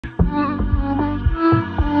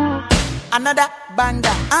another banger.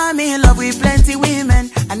 I'm in love with plenty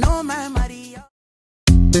women. I know my Maria.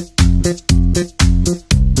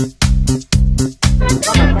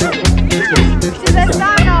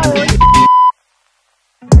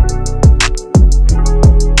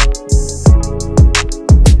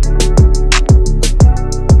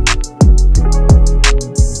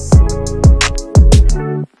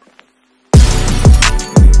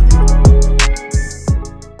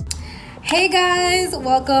 Hey guys,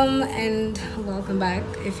 welcome back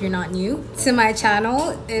if you're not new to my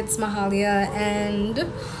channel. It's Mahalia, and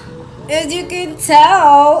as you can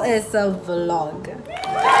tell, it's a vlog.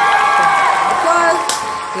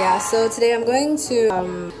 Yeah, so today I'm going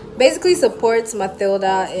to basically support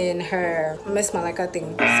Mathilda in her Miss Malaika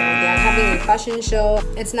thing. So they're having a fashion show.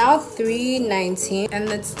 It's now 3:19 and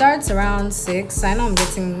it starts around 6. I know I'm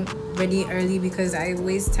getting ready early because I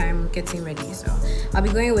waste time getting ready. So I'll be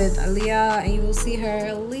going with Aaliyah and you will see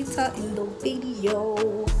her later in the video.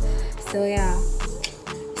 So yeah,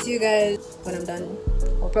 see you guys when I'm done,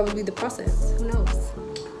 or probably the process, who knows.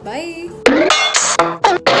 Bye.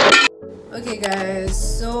 Okay guys,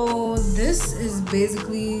 so this is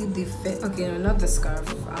basically the fit. Okay, no, not the scarf.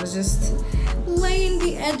 I was just laying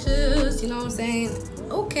the edges, you know what I'm saying?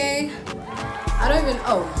 Okay, I don't even,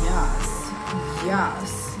 oh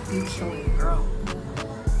yes, you killing, girl.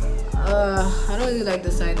 I don't really like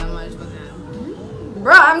the side that much, but then,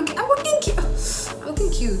 bro, I'm looking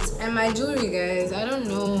cute. And my jewelry, guys, I don't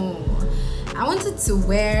know, I wanted to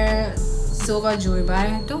wear silver jewelry, but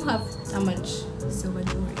I don't have that much silver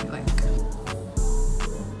jewelry. Like,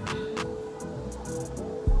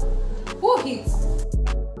 who hits?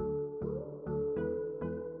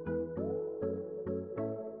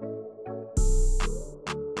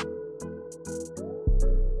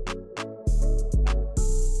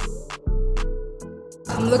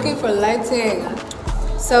 I'm looking for lighting.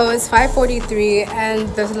 So it's 5:43 and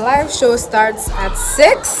the live show starts at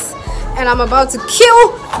 6 and I'm about to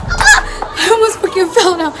kill I almost freaking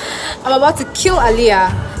fell down. I'm about to kill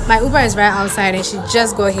Aaliyah. My Uber is right outside and she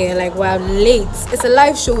just got here. Like, we're late. It's a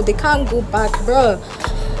live show. They can't go back, bro.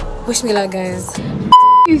 Wish me luck, guys.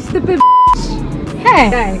 You stupid Hey,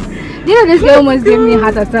 guys. You know this girl almost gave me a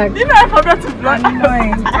heart attack. You know I forgot to vlog.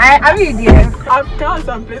 Annoying. I mean, dear. I've found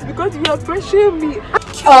some place because you are pressuring me.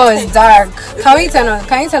 Oh, it's dark. Can you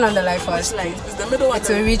turn on the light first? It's the middle one.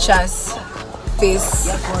 To reach us. Face.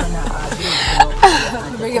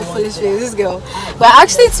 Bring a foolish face, this girl. But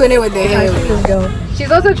actually twinning with the hair. This girl.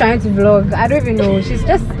 She's also trying to vlog. I don't even know. She's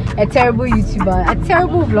just a terrible YouTuber, a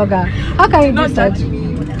terrible vlogger. How can you do such?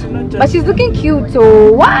 But she's looking cute,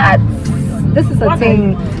 so what? This is a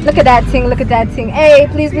thing. Look at that thing, look at that thing. Hey,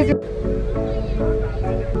 please.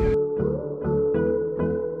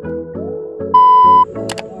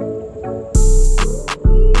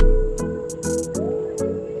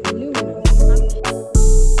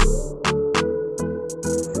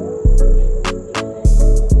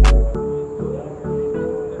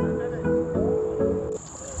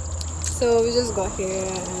 So we just got here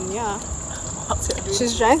and yeah,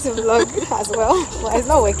 she's trying to vlog as well, but it's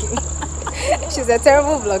not working. She's a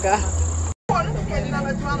terrible vlogger.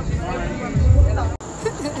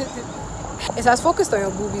 It has focused on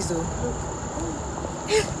your boobies though.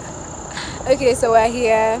 Okay, so we're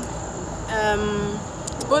here.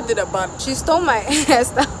 Both did a bun. She stole my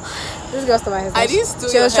hairstyle. This girl stole my hairstyle. I didn't steal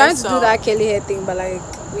She was your trying to do hairstyle. that curly hair thing, but like,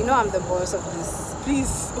 we know I'm the boss of this.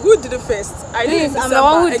 Please, who did it first? I did it in Please, I'm December. the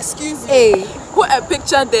one who. Excuse me. Hey. Put a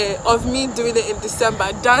picture there of me doing it in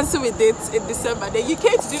December, dancing with it in December. Then you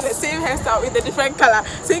can't do the same hairstyle with a different color,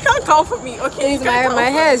 so you can't count for me, okay? Please, my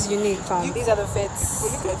hair is unique, fam. These are the fits.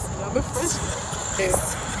 Well, look at me, I'm a fresh.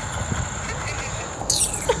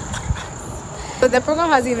 So the program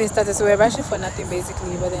hasn't even started, so we're rushing for nothing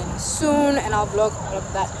basically. But then soon, and I'll vlog all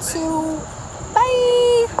of that too.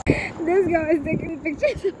 Bye. This girl is taking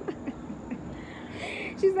pictures.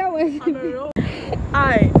 She's not watching. I'm a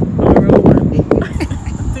real one.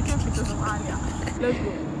 Taking pictures of Aaliyah. Let's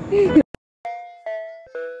go.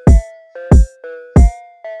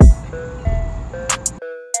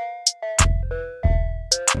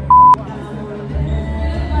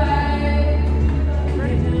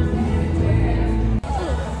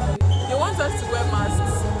 They want us to wear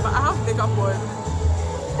masks, but I have makeup on.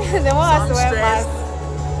 They want us to wear stressed. masks.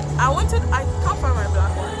 I can't find my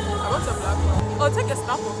black one. I want a black one. Oh, take a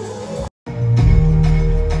snap of me.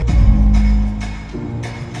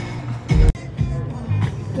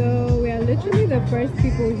 So we are literally the first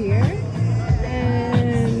people here,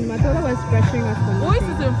 and Mathilda was pressuring us for Who is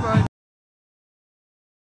nothing. it in front?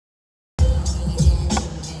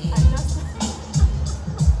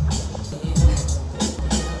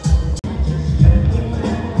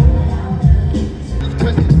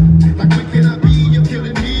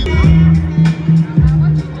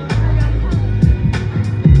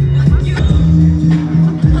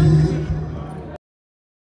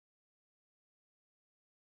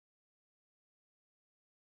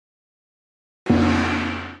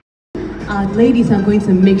 our ladies are going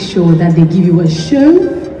to make sure that they give you a show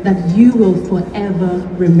that you will forever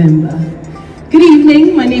remember. Good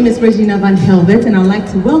evening, my name is Regina Van Helvet and I'd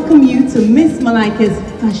like to welcome you to Miss Malaika's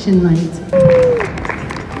Fashion Night.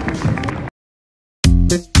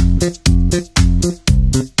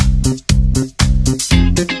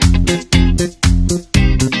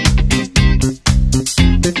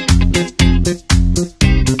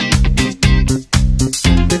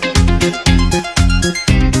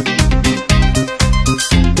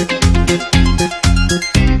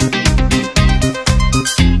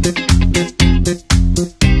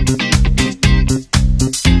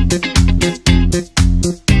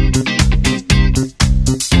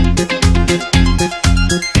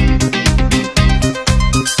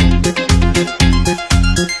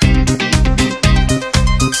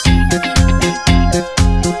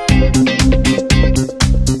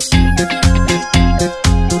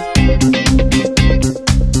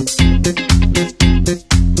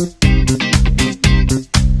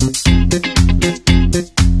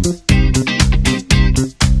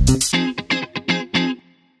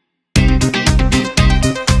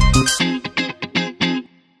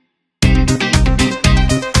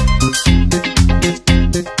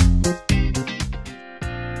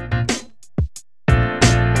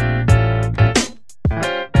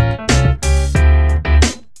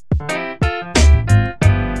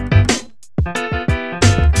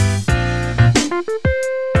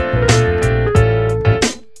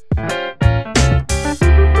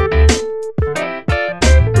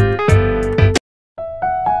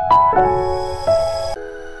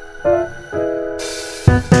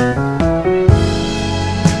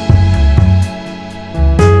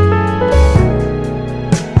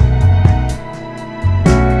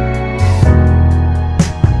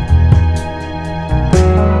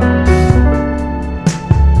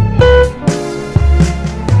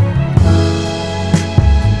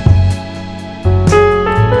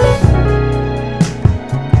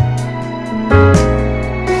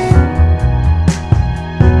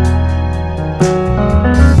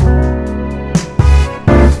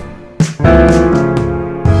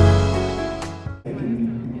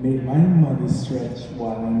 Make my money stretch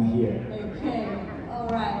while I'm here. Okay,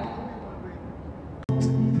 alright.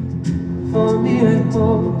 For me, I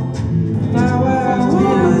hope. Now I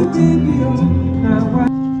want to give you. Now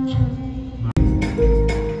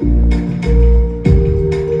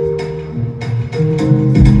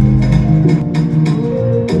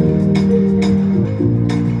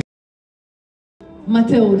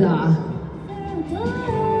Mathilda.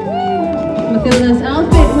 Mathilda's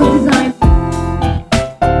outfit was designed.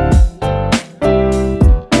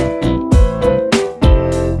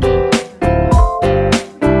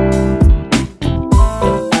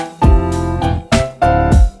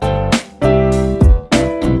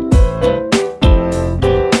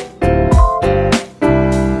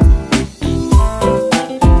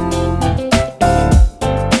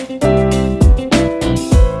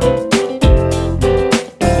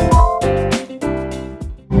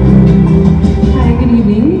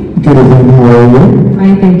 Good evening, how are you? Hi,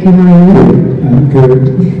 thank you. How are you? I'm good.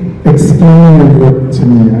 Explain your look to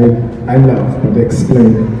me. I love, but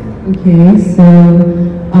explain. Okay, so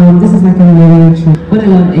this is like a miniature. What I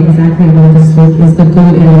love exactly about this look is the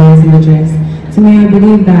gold elements in the dress. To me, I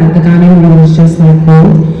believe that the Ghanaian gold is just like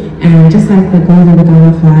gold, and just like the gold in the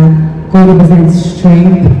Ghana flag, gold represents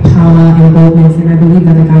strength, power, and boldness, and I believe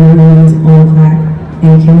that the Ghanaian gold is all of that.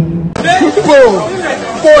 Thank you. Thank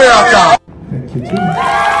you too.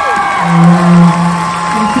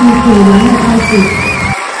 Thank you.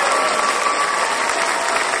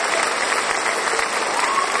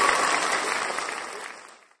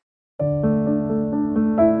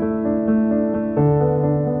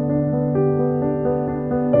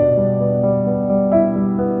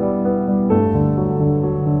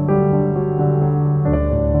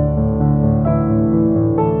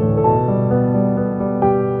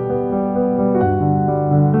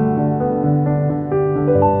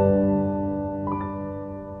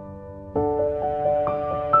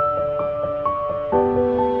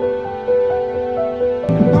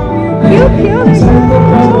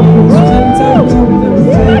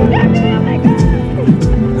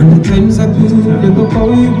 and the times I do, they go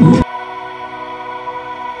call you.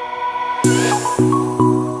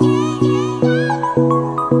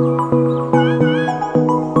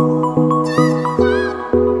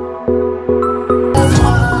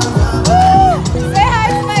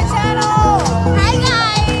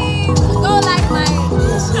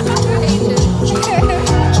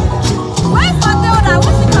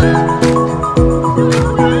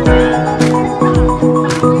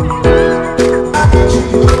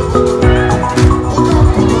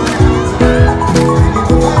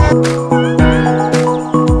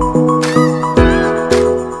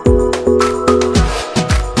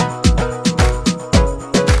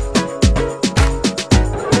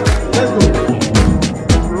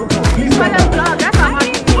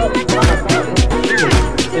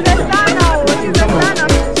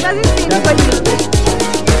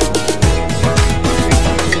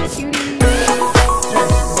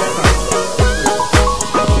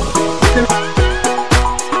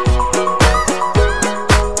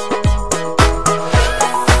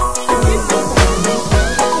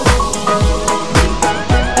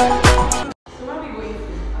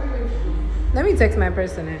 Let me text my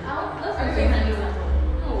person.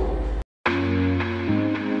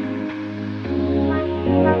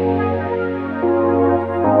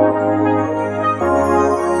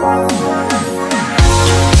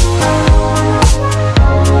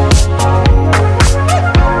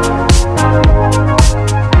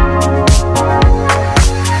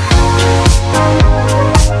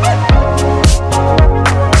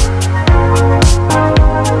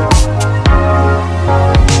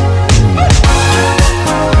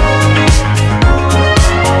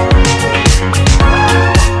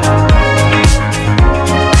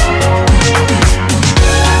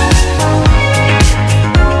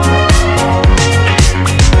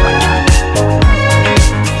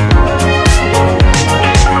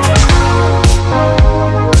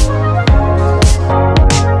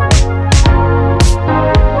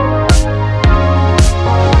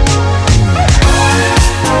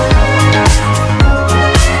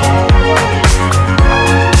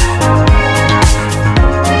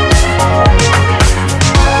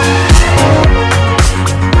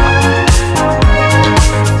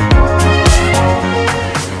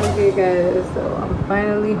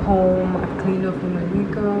 Finally home. I've cleaned up with my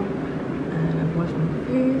makeup and I've washed my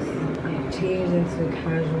face. I've changed into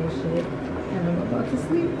casual shit and I'm about to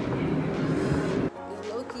sleep. It's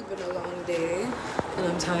low-key been a long day and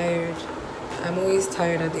I'm tired. I'm always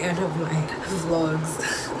tired at the end of my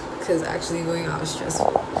vlogs because actually going out is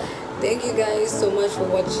stressful. Thank you guys so much for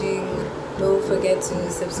watching. Don't forget to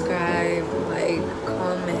subscribe, like,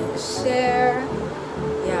 comment, share.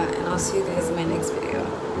 Yeah, and I'll see you guys in my